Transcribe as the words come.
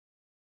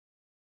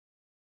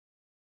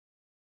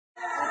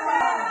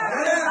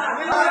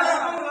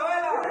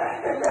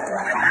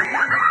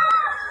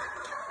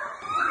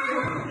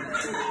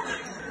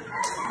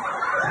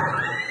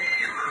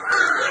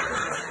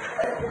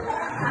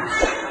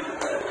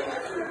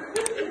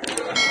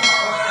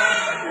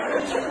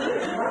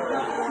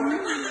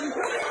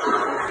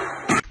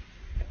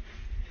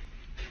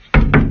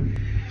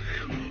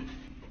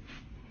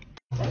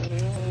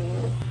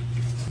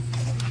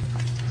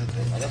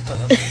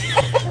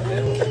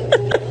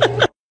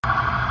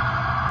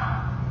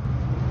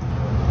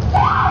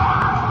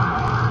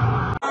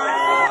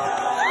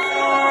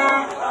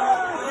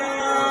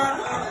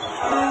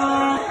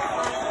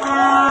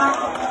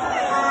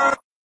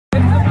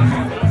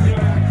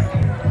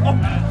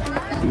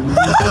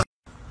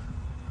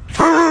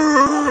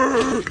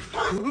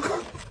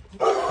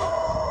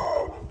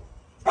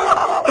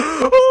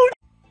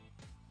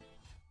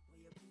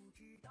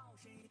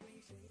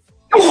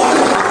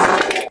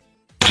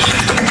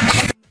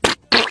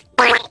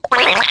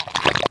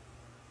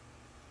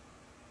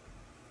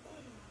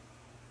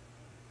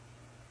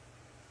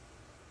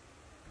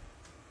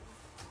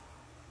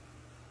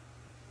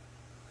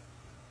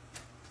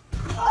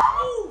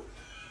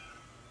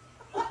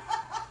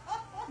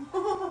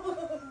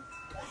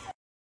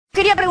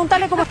Quería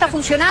preguntarle cómo está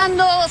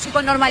funcionando, si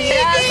con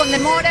normalidad, con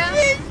demora.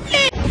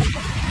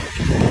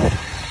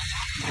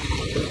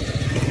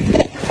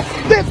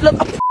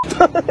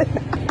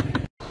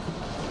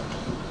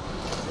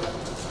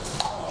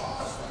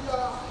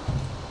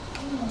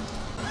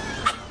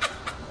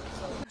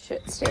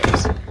 Shit,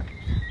 stairs.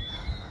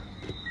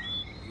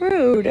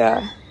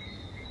 Rude.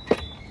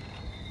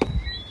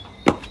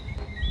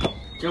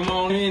 Come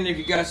on in if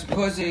you got some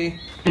pussy.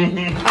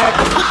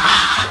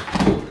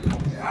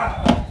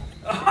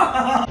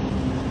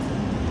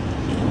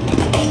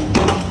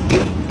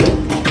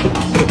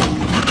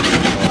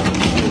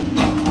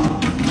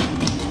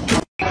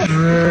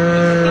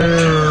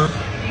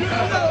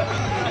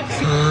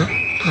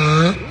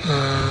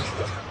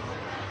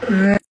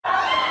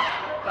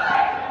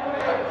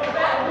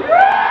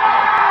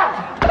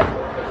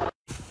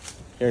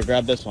 Here,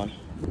 grab this one.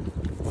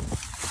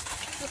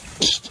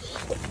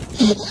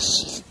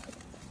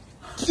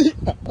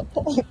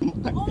 Oh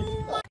my God.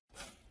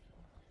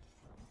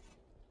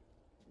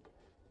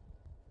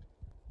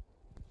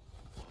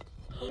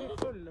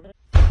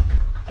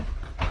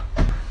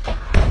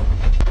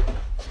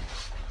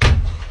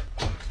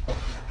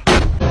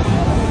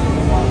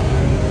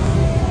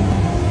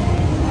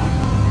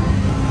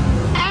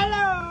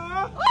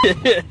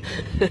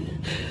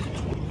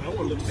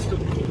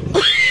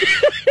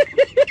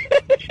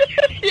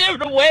 You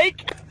ever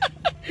awake?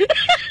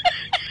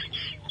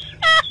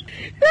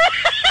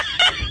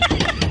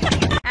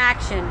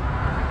 Action.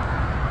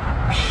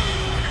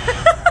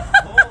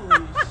 Holy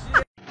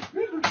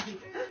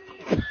shit.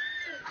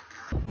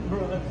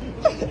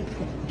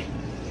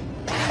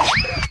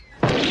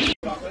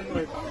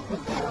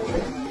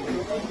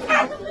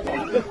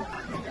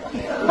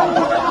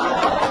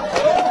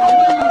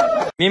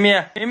 Mimi!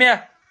 Mimi!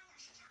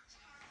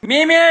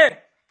 Mimi!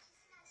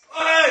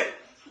 Hey!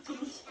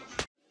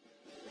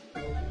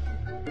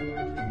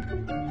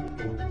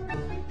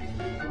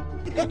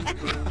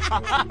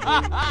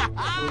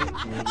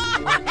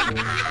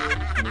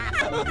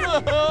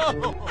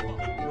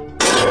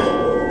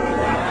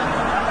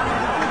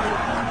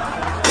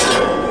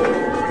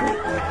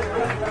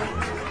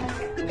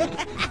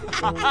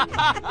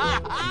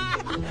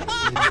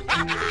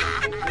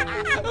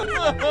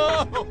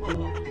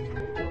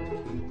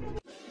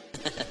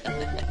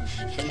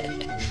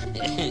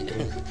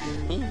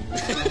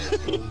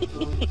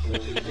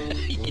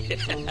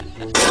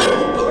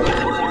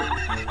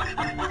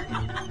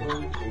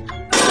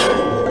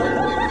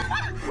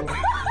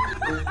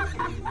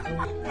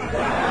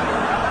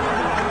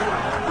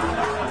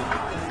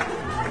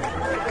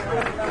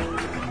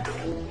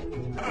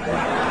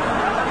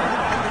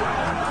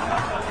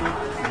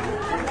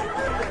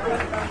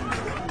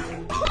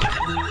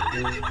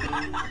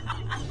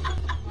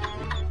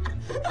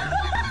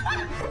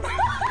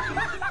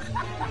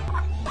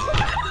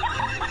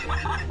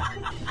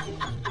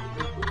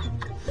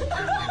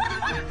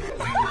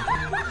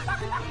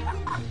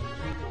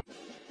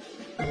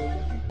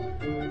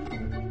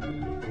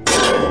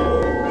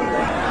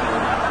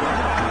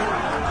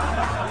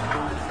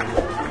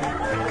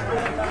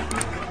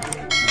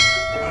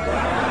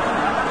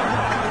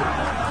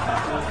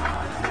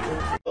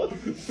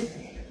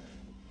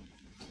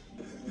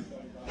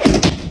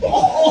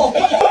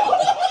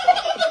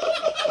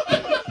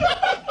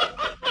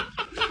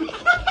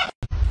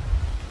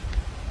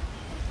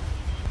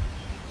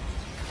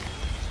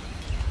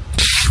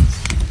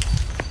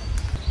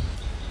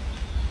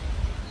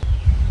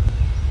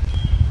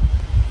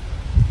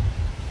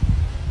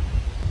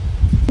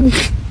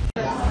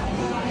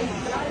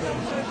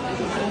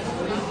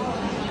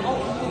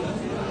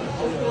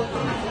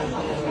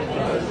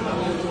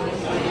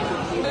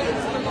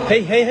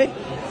 Hey, hey, hey.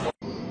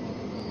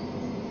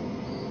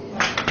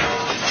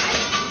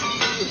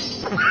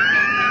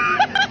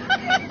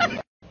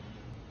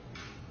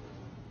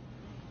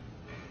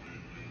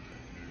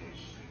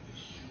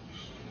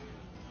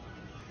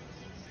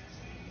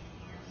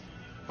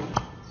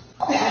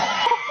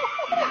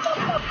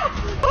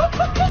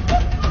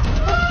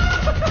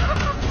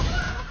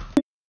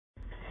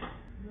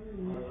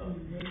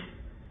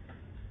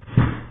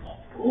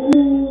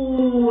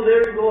 Ooh,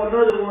 there we go,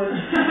 another one.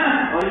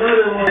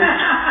 Another one.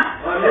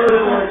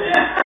 Another one.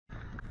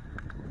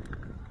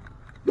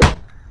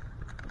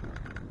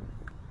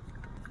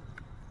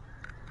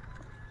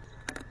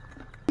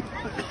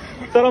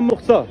 ترى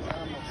مختار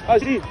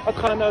اجري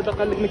ادخل انا هذا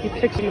قال لك ما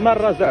كيضحكش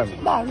المره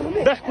زعما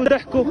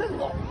ضحكوا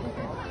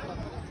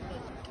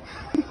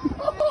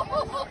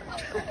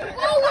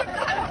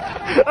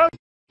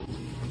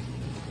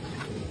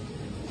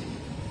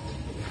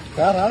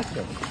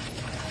Caraca.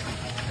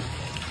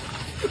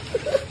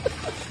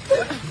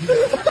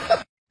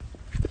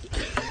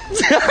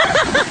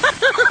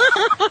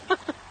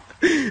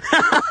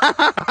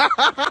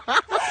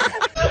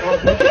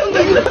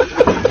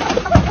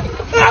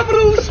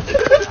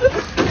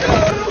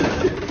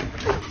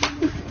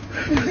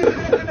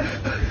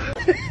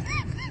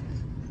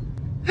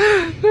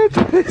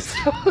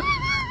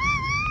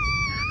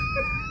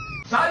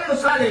 ¿Sale o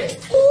no sale?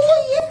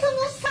 ¡Uy, esto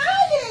no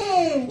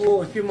sale!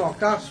 Uy, qué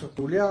mocazo,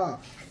 Julián.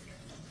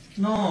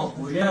 No,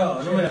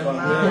 culiao, no me la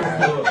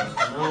conozco.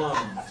 No.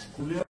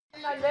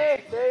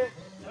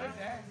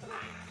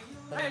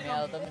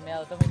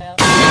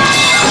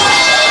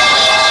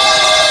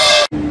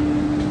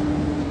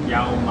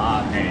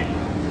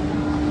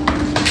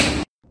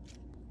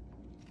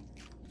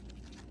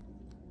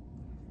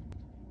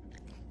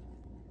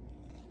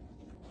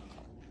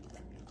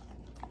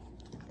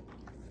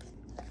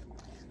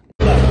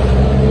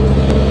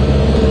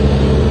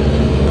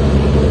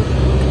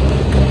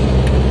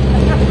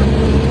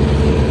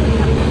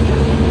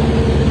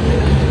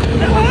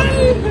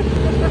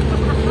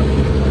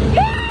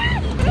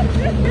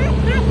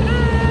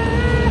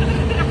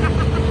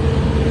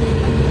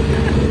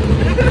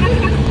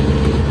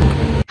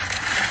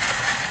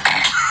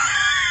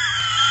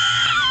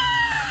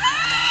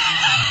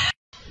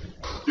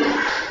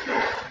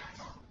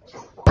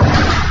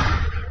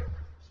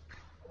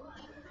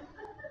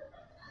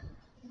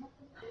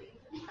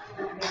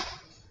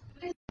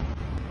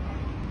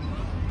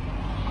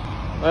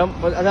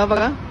 Ada apa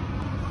kan?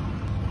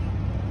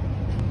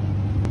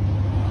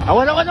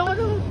 Awan.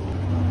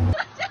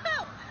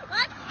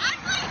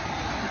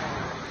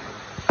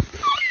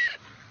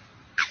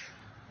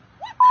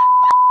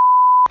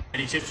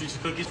 Any chips and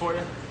cookies for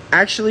you?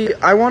 Actually,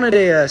 I wanted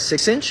a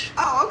 6-inch.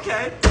 Oh,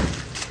 okay.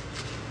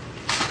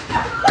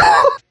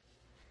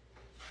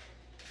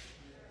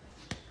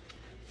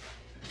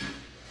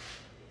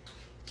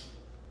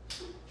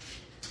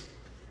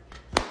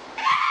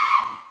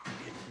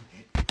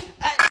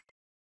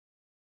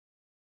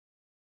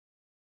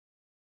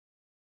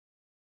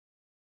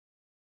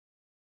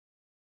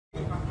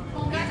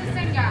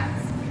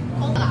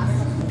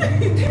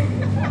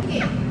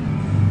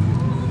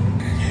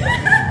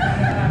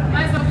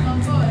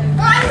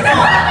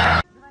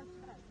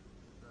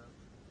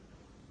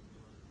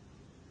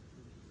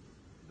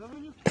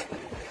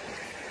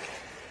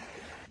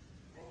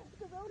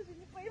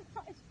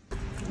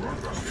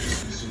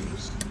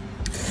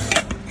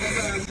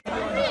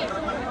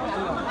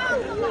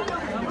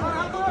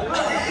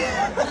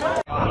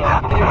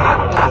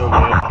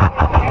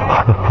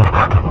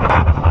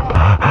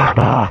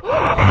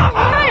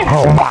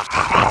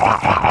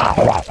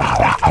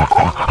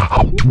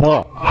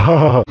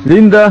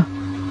 Linda.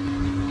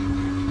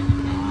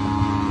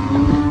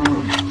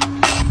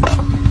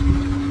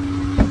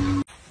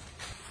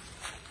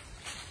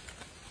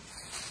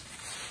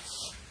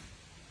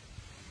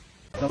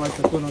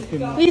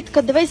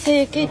 Вітка, дивися,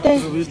 який ти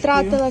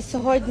втратила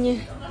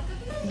сьогодні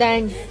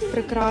день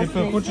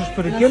прекрасний. Ти хочеш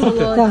перекинути?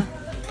 Так.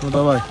 Ну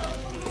давай.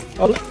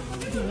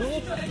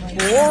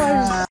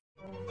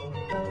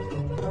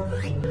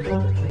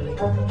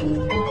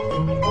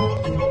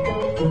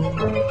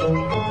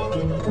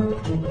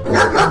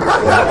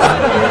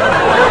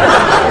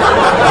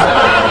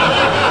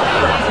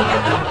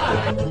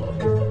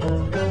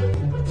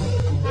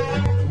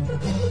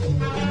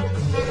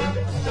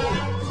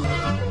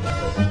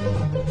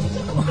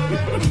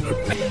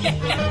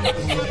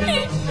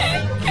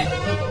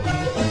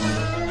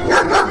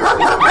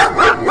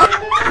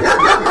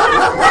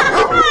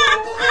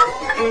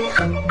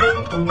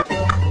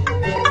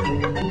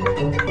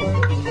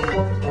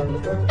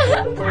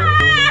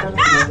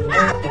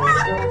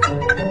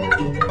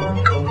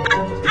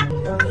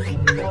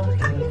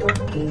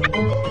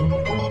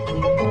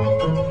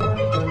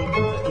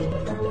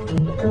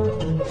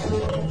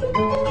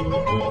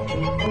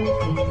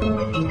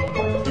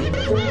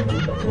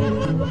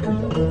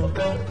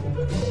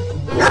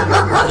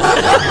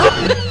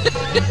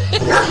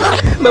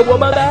 Mà qua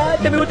ba ba,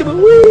 tao biết tao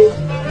biết,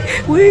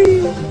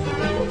 ui,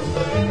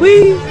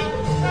 ui,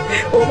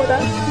 qua ba ba,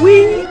 ui.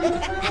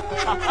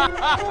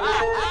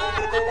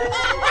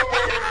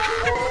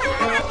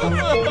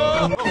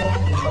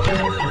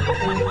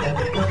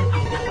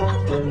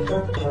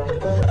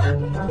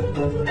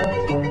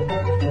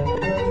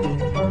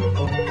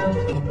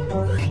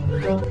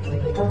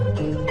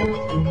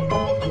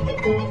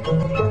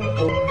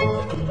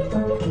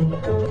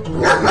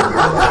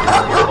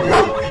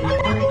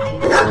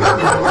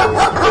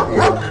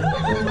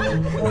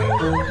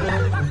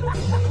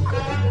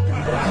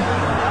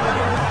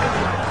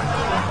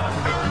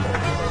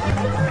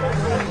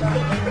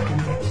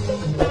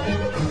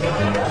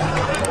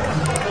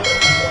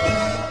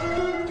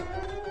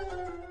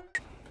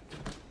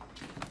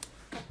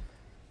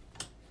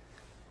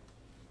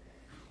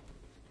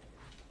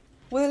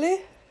 Willie?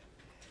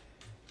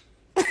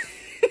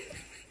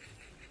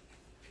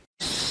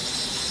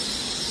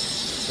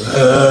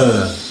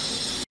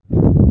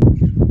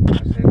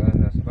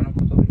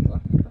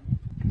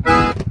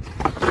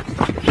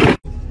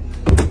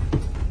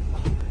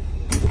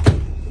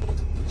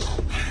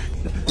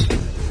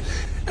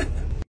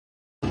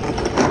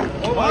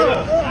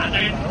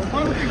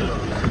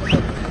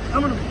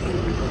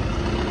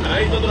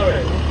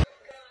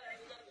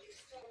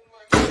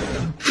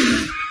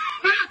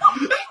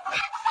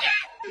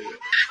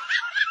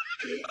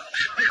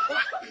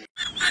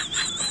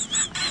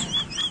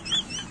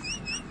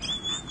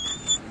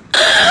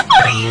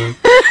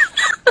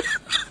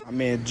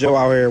 man Joe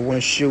out here, one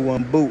shoe,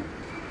 one boot.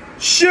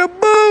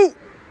 Shaboot!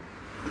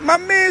 My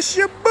man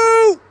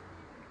Shaboot!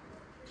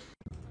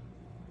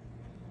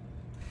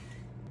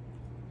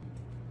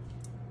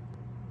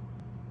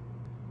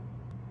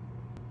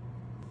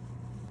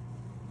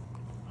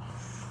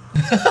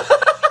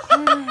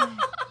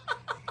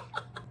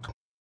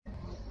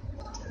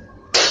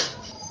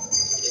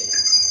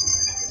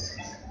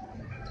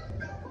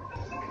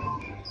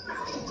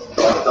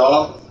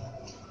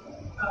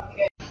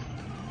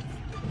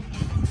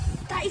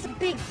 That is a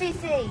big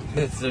fishy.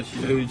 It's a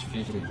huge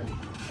fishy.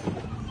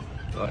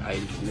 Or I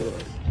feel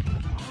it.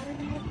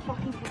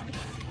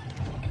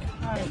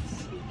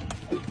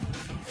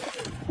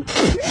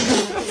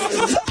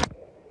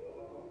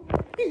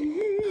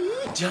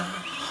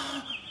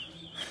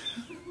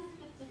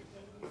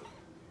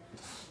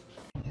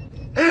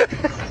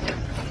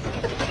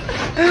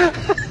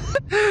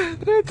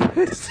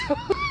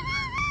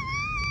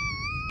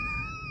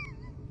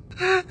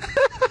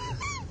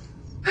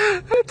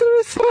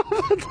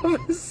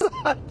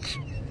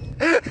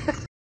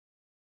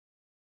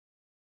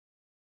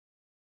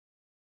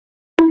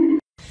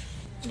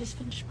 I just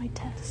finished my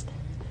test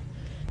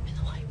in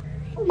the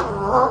library.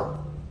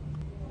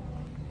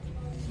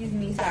 Excuse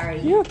me,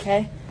 sorry. You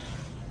okay?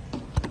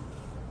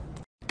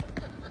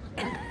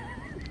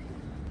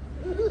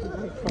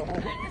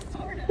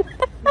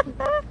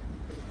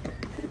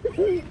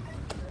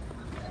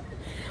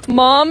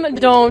 Mom,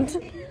 don't.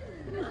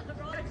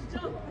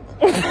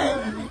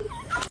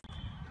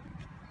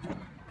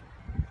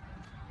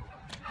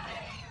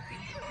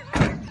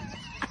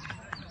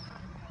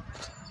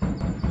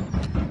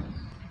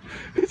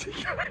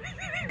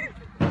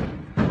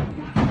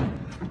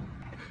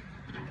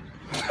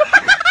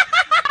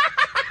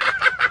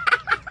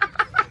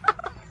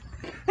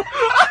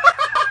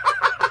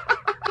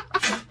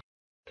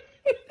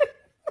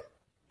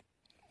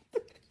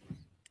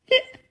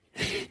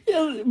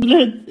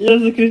 Блядь, я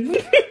закричу.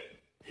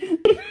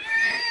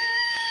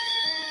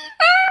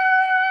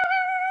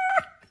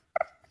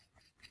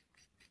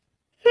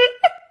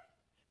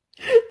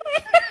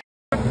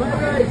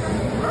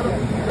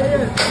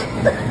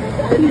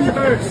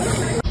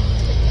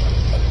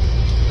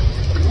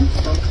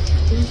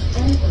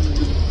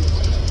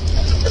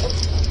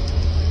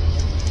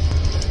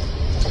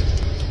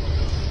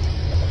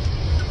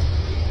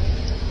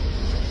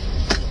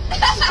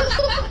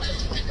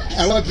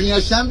 Ama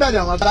pinyasan ba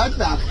na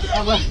mabata?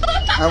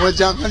 Ama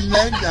jangan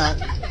nenda.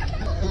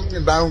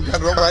 Bangun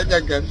kan rumah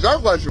aja kan.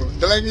 Siapa su?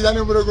 Dalam ini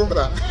jangan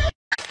berkumpul.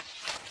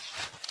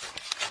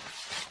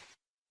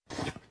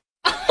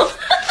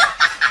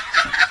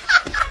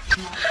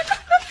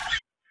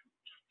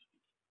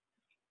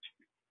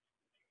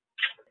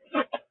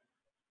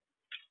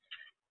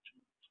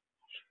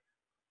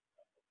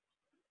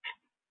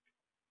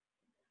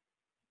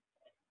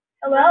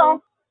 Hello.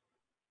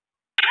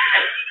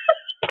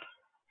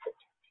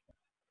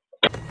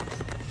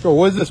 So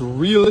what is this,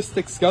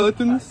 realistic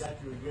skeletons?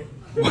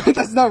 What?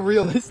 That's not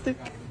realistic.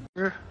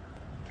 这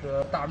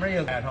大门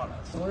也改上了，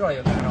四合院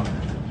也改上了。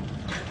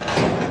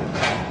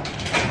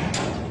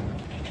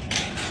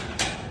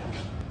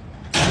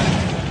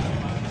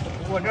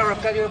我这边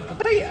感觉不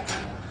对呀。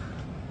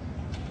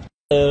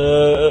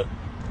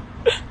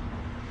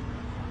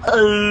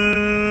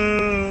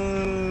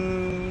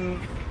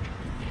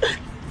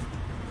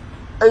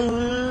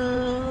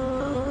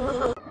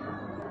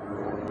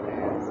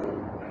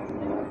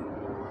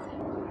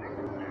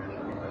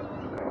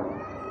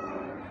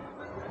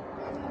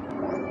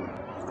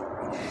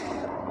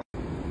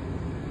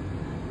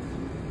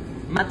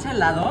¿Matcha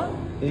helado?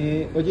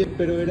 Oye,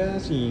 pero era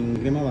sin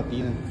crema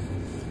batida.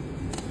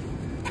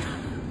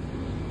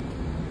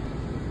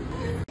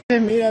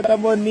 Mira,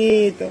 tan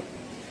bonito.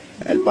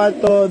 El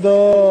pato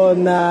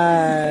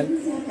Donald.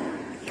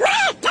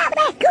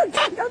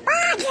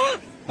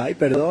 Ay,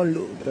 perdón,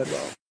 Lu, perdón.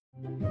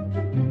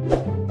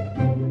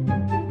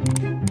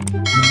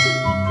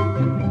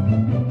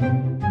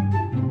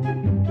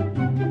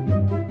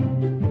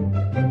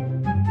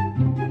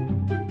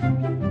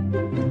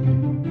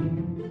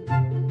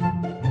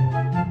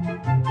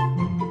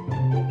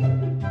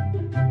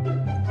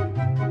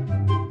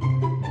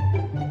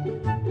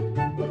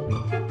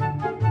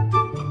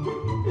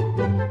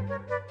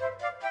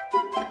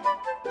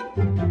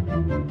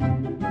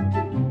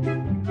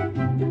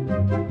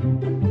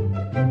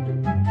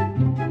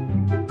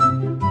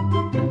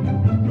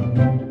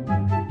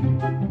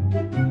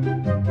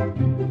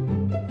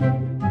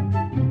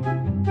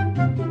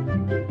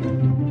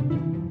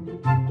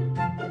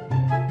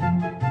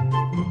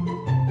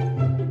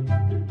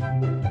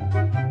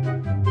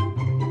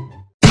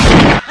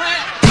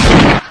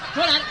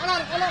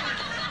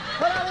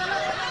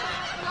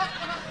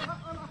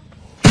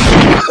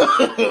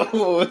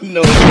 Oh,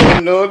 no,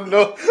 no,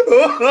 no,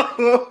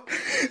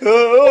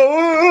 no.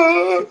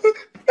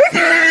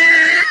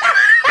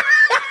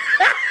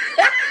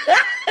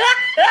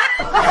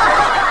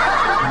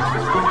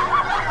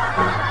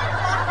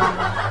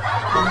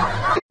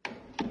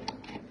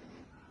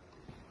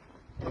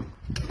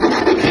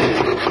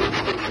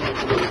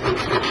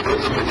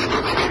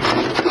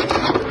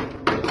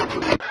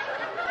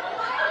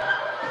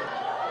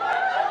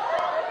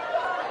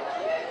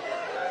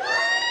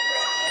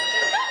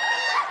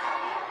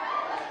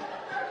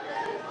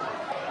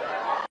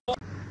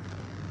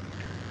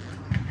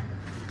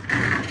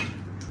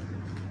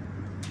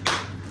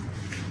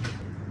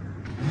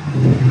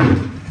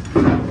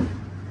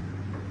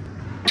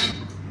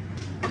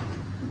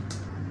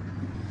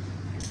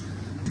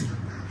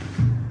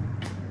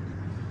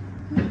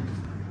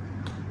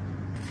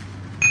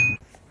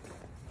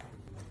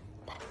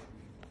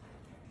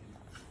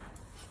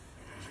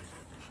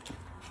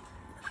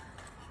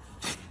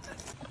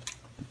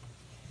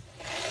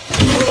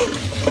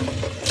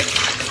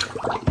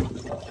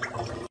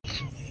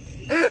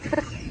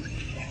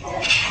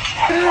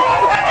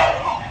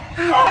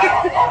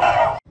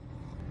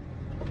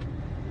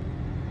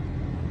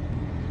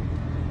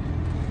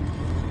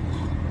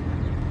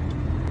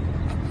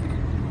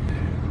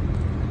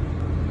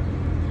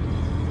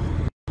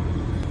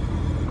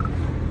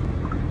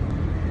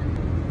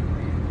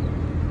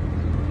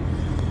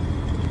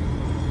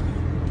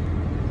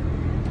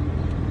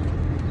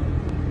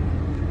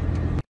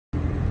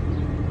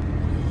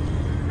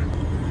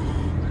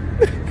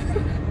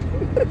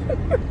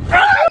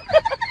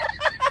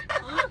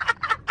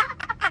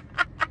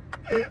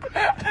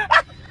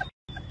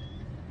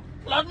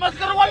 لا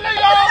تمسكر ولا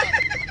يوم.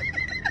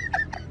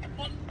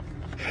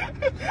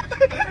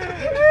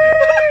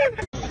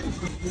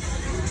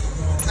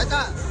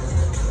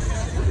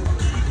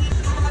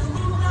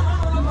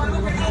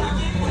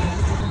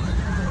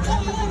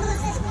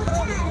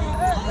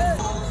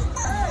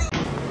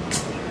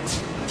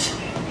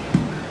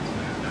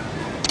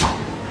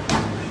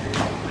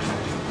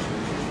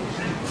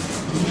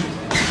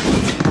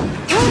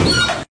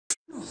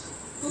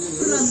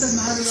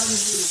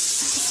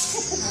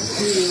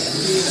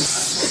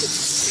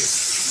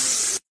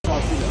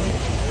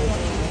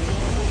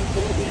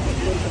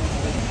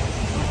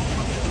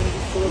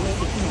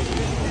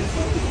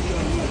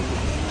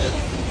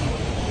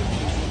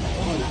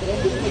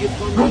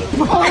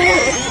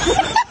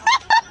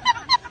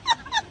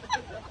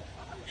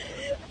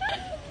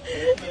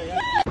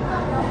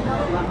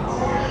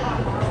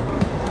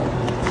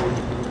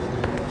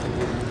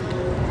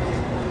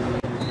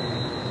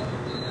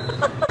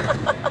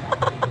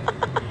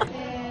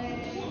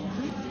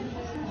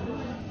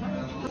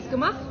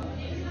 Gemacht?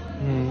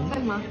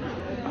 Zeig mal.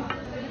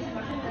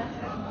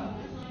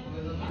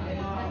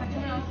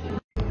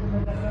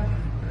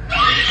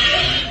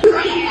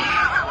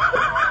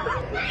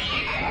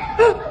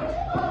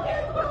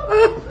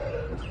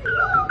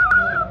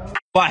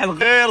 صباح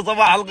الخير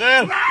صباح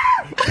الخير.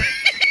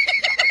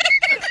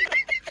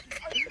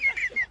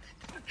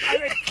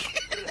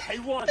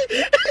 الحيوان.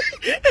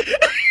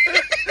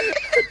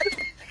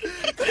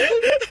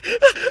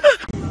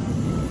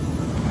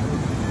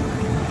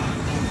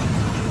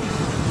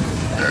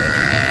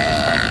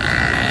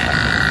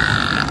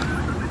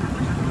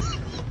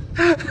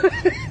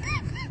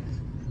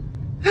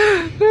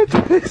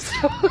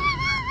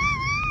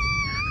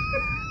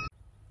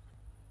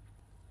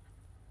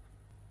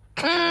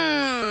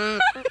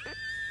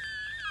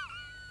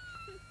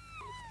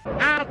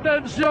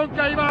 Atención,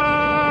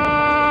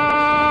 Caimán.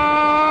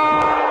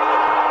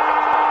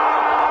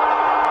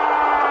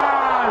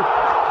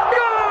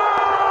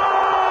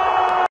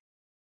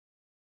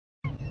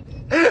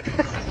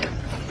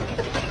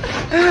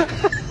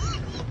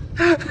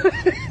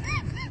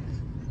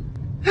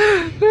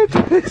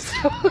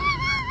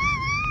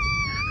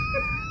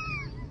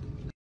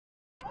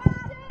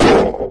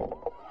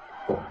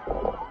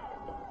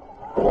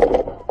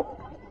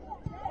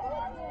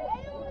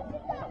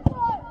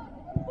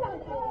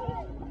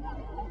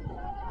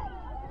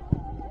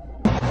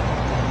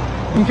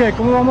 Inge,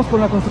 ¿cómo vamos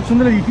con la construcción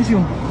del edificio?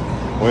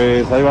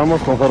 Pues ahí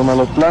vamos conforme a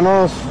los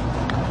planos.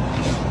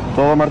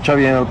 Todo marcha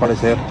bien al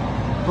parecer.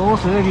 Todo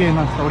se ve bien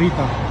hasta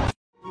ahorita.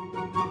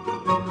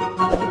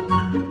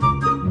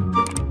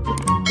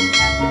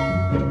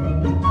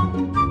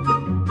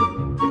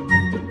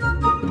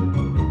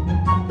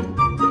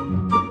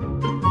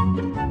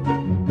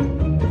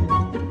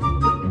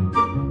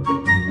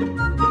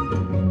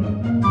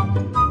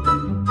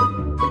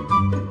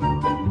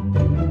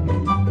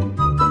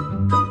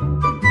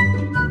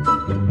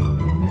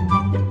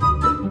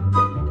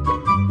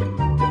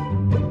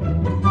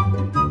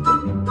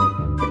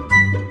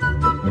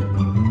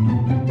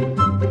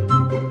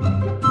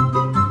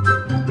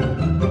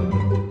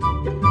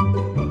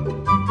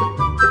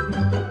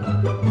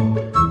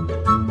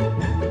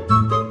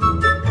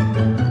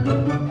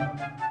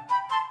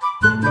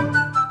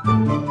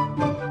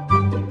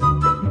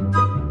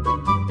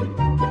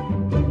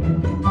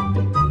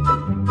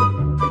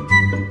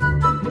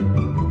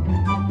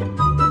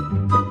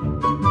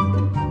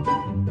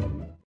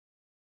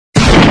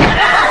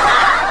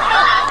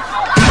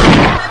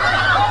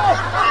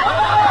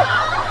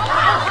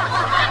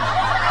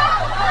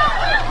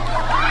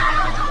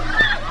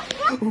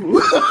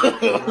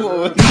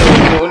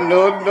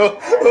 No.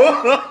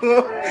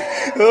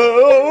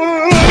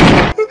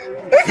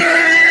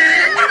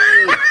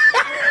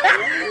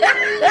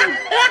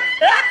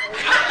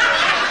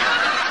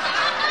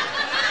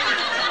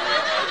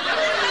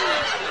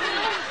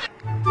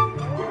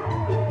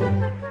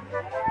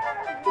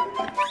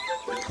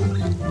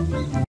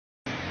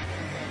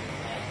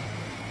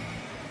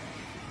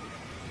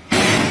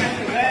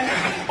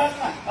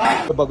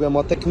 O bagulho é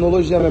mó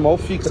tecnologia mesmo, ó,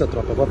 fixa,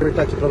 tropa. Vou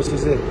apertar aqui pra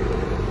vocês verem.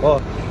 Ó.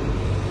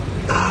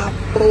 Ah,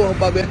 porra, o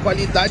bagulho é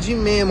qualidade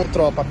mesmo,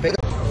 tropa. Pega.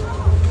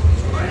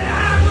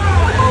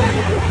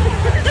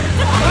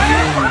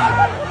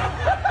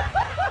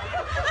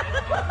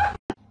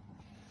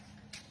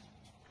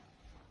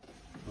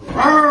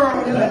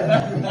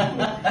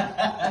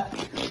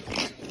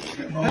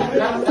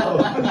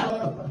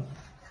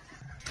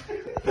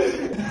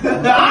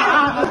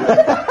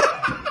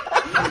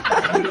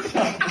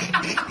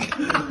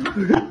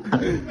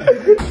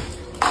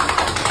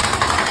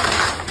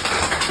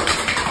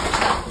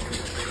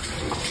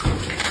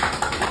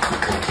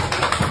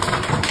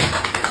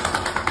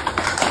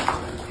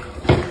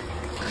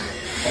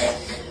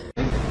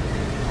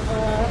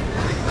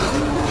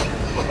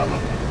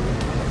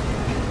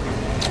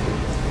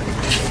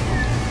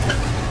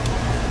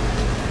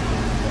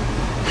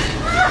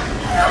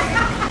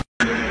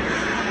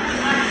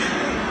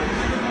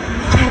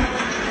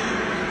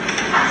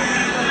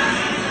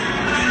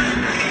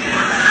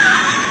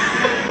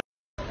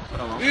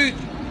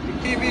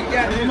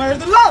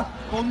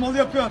 olmalı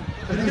yapıyorsun.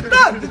 Git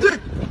lan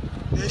düdük.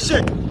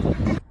 Eşek.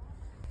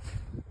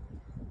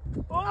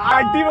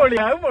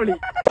 അടിപൊളിയാ പൊളി.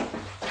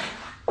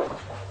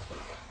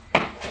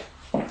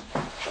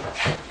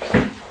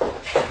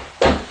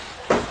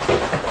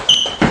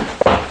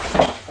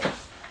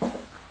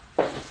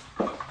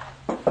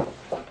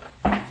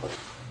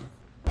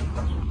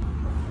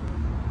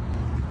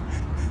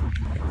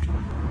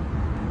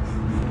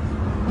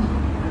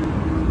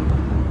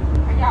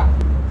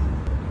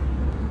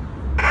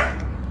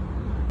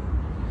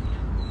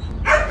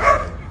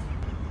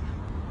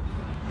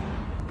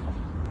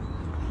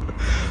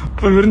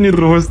 Поверни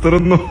другой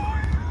стороной.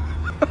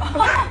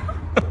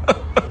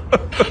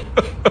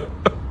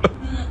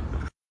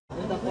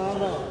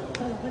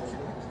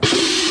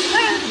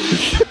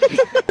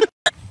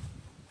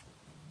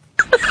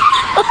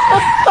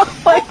 Oh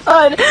my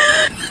god.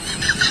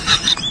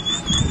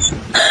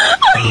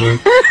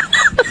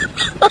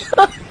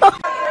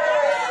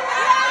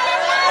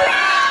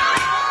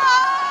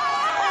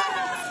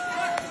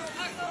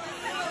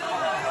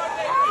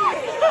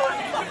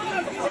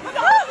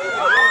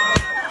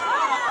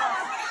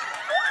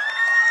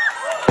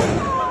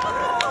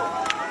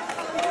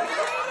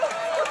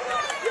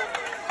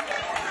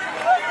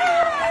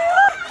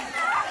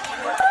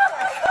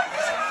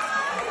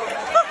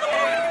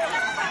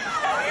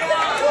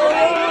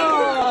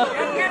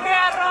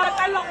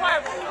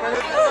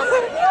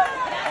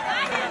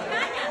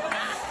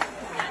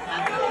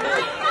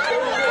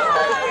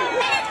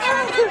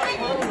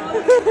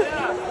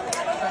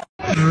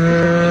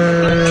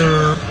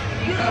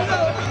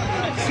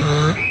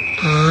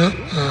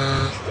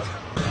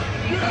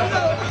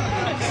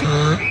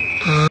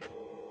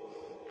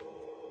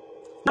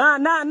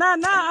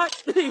 Nah.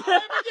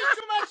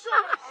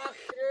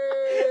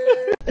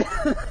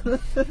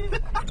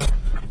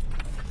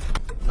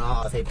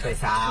 No, sei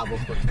pesado.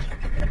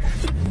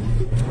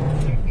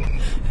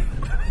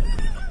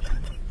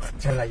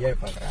 Se la lleve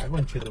para atrás,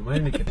 conchito,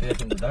 man, ni que te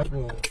dejen de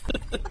taco.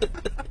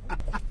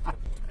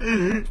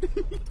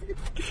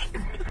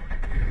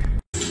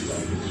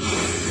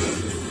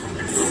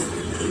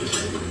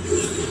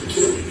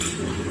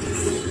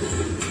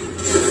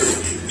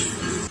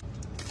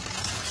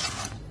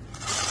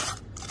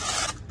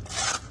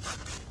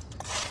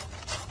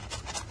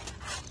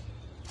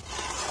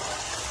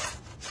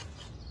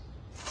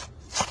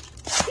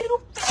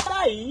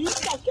 Aí,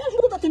 daqui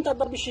ajuda a tentar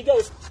dar bexiga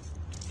aí.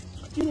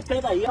 Tira o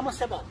pé daí, é uma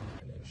cebada.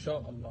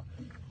 Inshallah.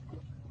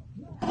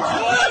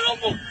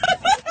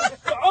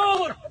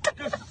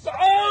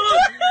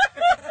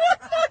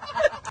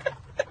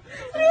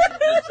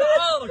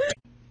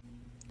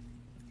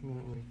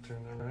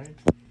 Turn it right.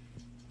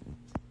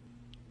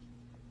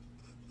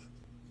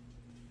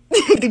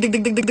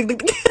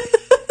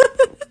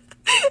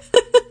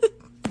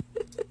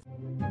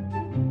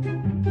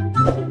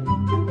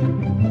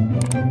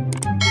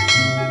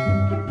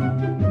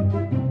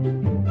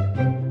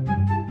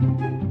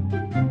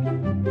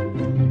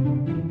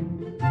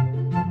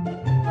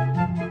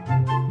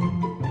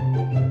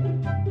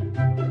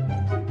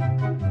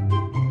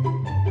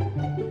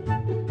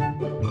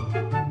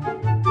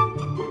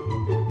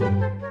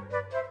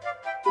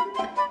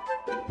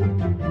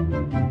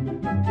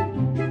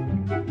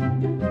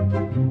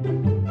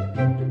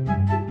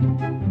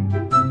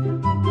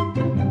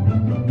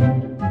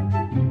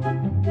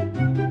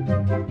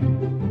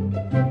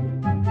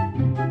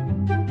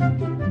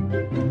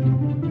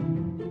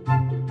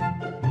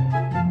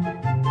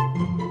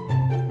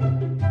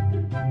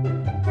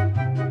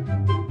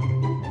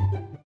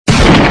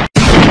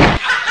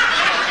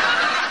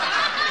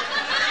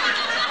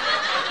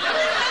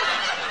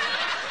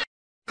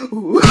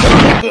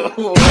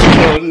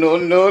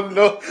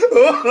 No.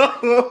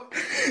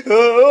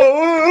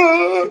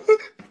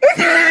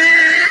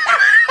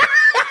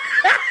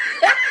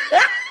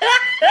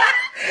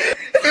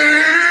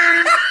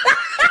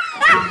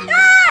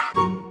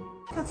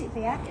 Sao chị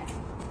té?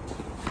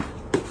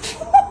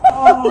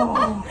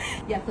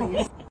 Dạ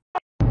please.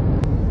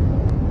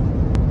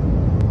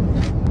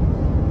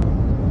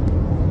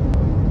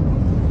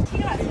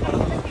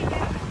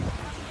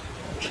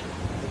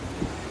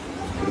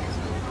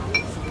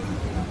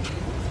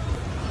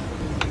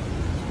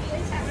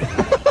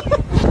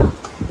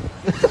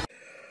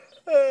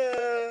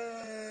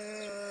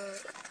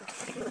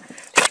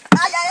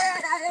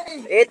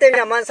 Este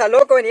mira mansa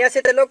loco, venía a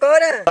hacerte loco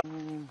ahora.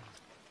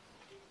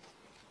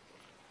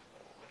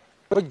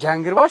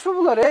 Cangirbaş mı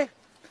bunlar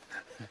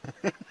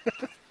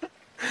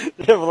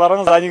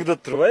Bunların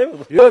anekdot durmayı mı?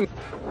 Yok.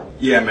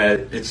 Yeah, man,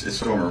 it's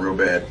storming real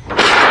bad.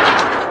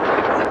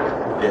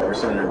 Yeah, we're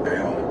sending everybody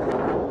home.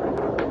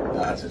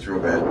 Nah, it's real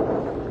bad.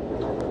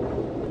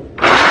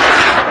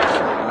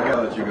 I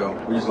gotta let you go.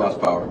 We just lost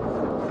power.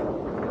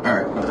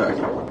 Alright, I'll talk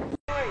to you.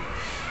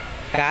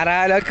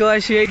 Caralho, que eu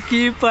achei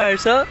aqui,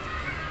 parça.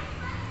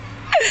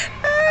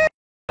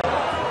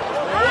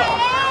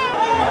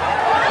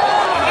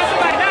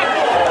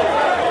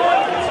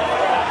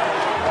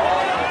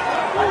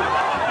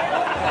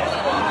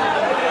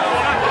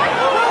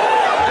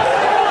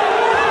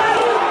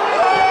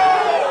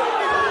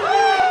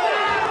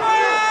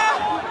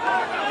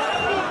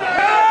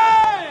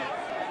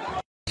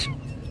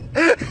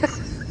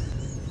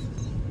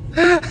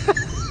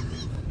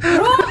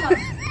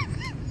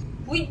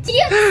 Уйди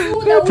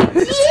отсюда,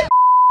 уйди!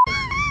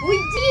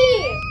 Уйди!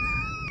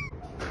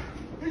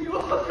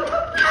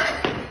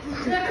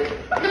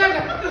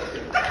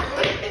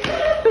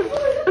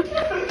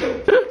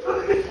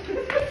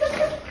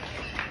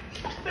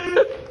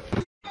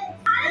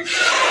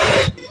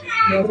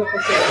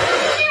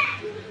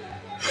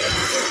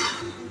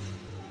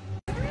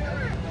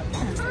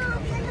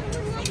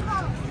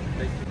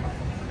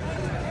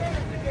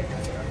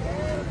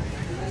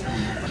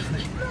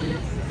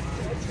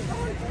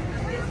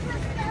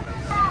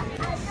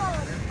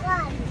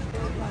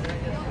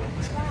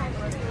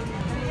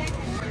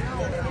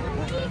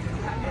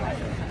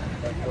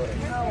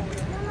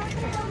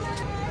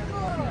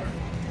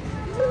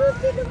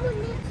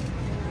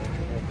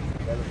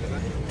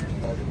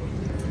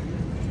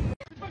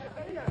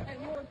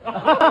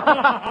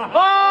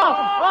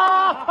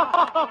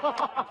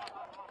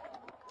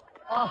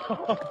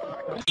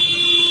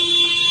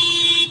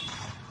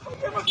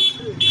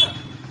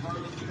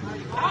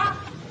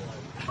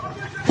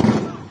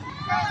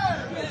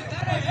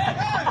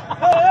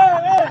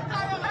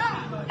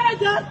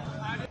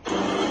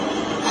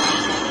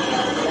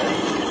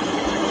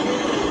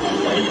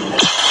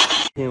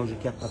 O'zi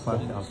katta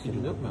farq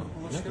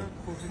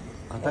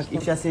atak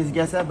ichasiz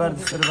gelsa bir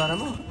distri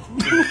barami?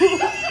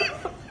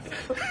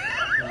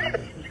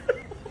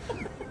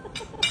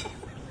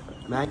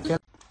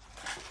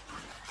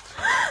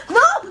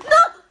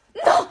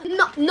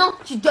 Non,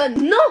 tu donnes.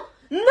 Non,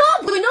 non,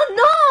 Bruno,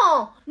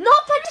 non. Non,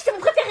 pas lui, c'est mon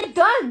préféré.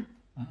 Donne.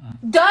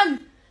 Donne.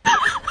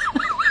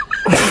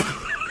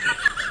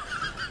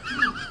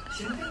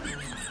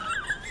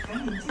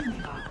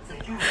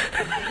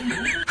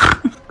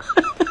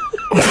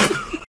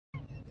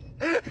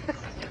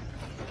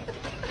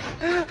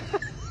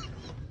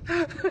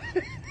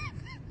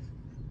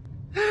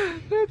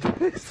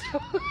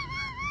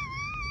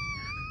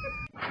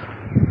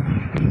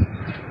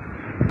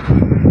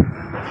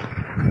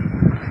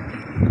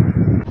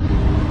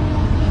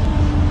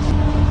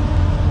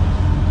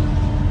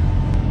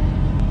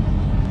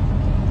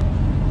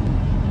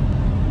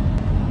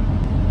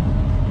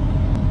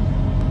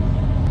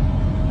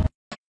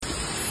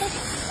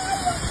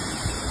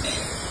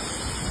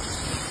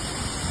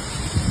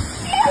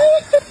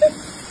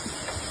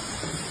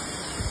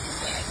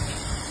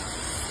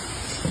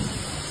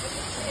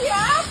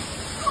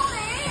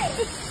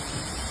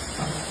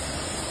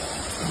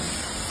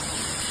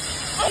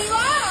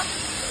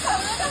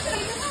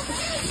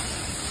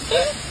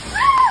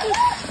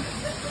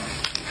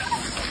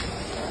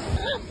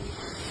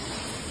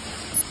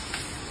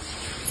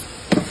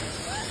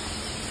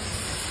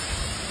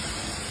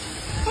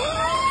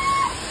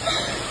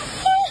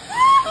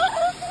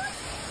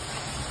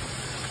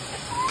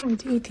 I'm going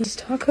to eat these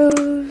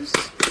tacos.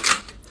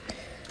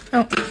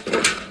 Oh,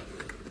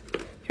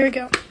 here we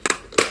go.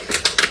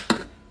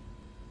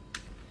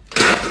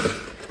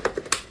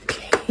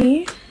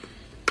 Okay.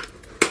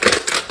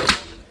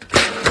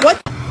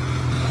 What?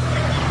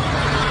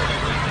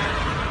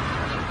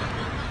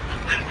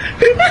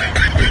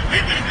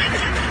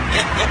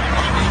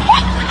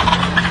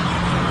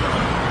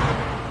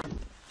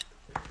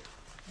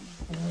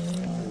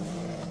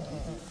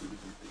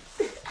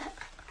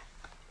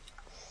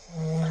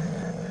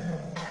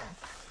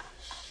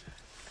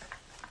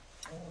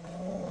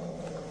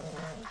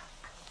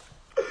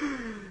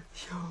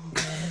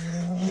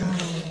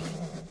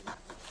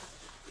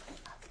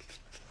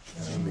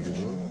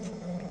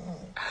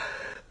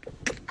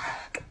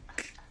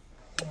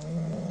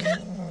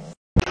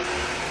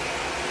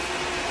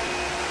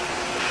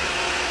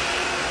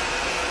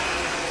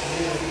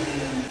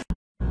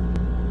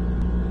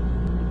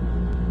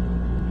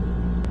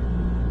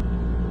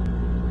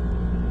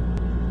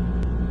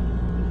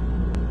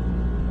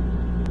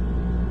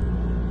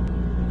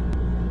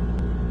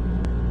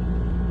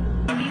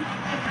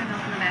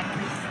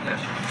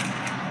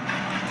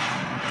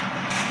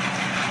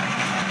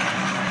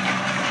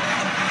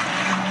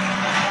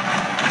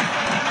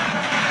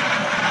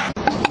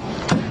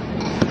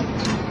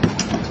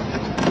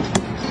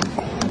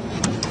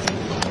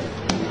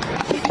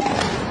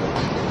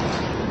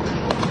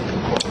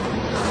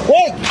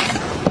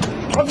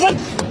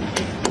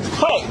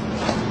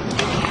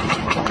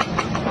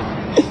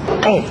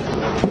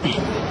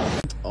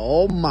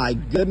 Oh my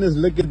goodness,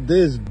 look at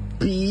this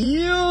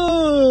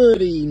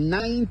beauty!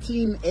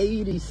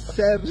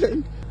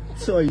 1987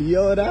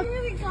 Toyota. You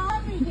really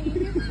got me. You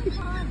really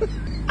got me.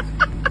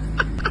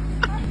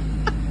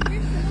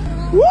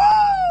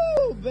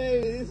 Woo!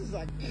 Baby, this is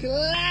a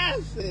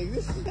classic.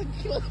 This is a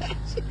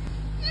classic.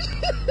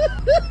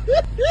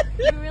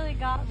 You really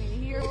got me.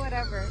 Here,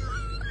 whatever.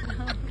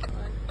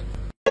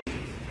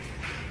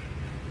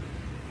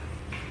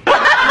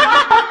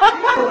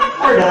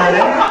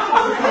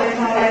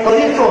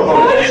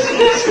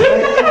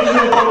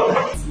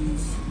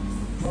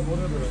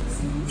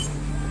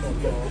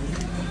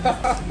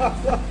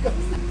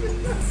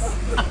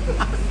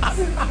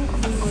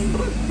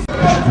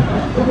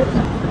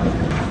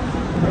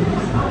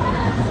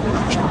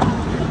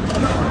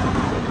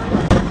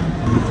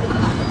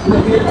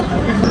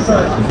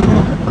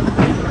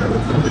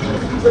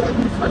 Nu,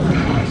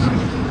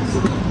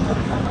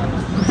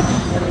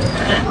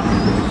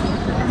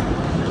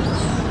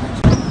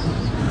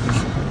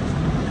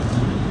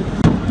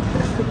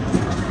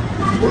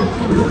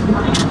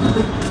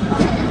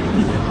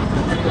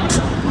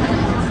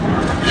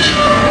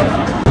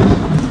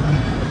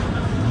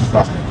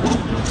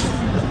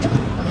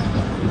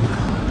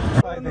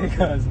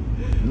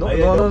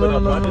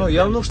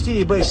 el nu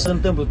știe, băi, ce se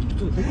întâmplă.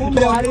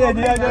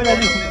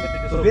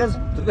 Tu vezi?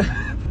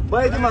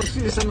 Băi, de m-ar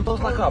fi să nu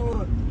tot la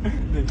cap.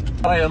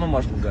 Aia nu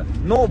m-aș buga.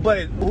 Nu,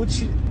 băi,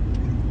 uci.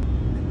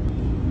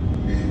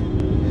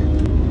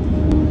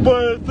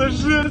 Băi, să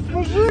jesc,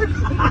 mujik!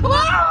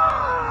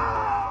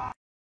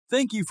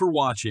 Thank you for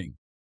watching.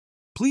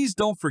 Please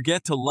don't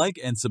forget to like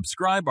and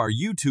subscribe our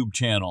YouTube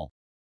channel.